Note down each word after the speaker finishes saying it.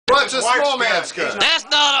What's a small man's gun? That's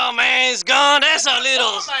not a man's gun. That's a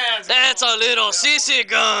little sissy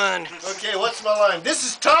gun. Okay, what's my line? This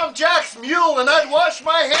is Tom Jack's mule, and I'd wash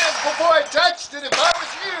my hands before I touched it if I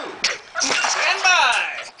was you. Stand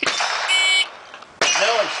by.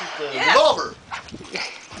 Now I shoot the revolver.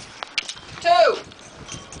 2.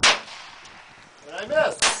 And I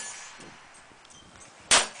miss.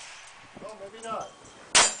 Oh, maybe not.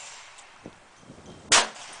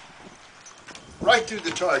 Right through the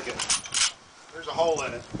target. There's a hole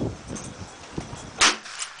in it.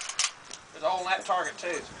 There's a hole in that target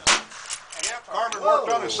too. Carmen worked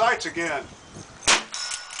on his sights again.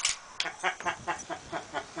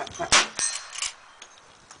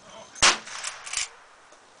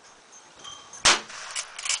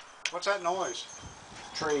 What's that noise?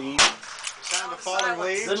 Trees. The sound of falling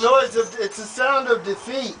leaves? The noise of, it's the sound of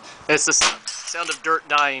defeat. It's the sound of dirt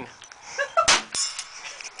dying.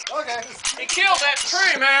 Okay. He killed that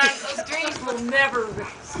tree, man. Those dreams will never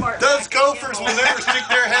smart. Those gophers will never stick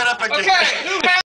their head up again. Okay, who has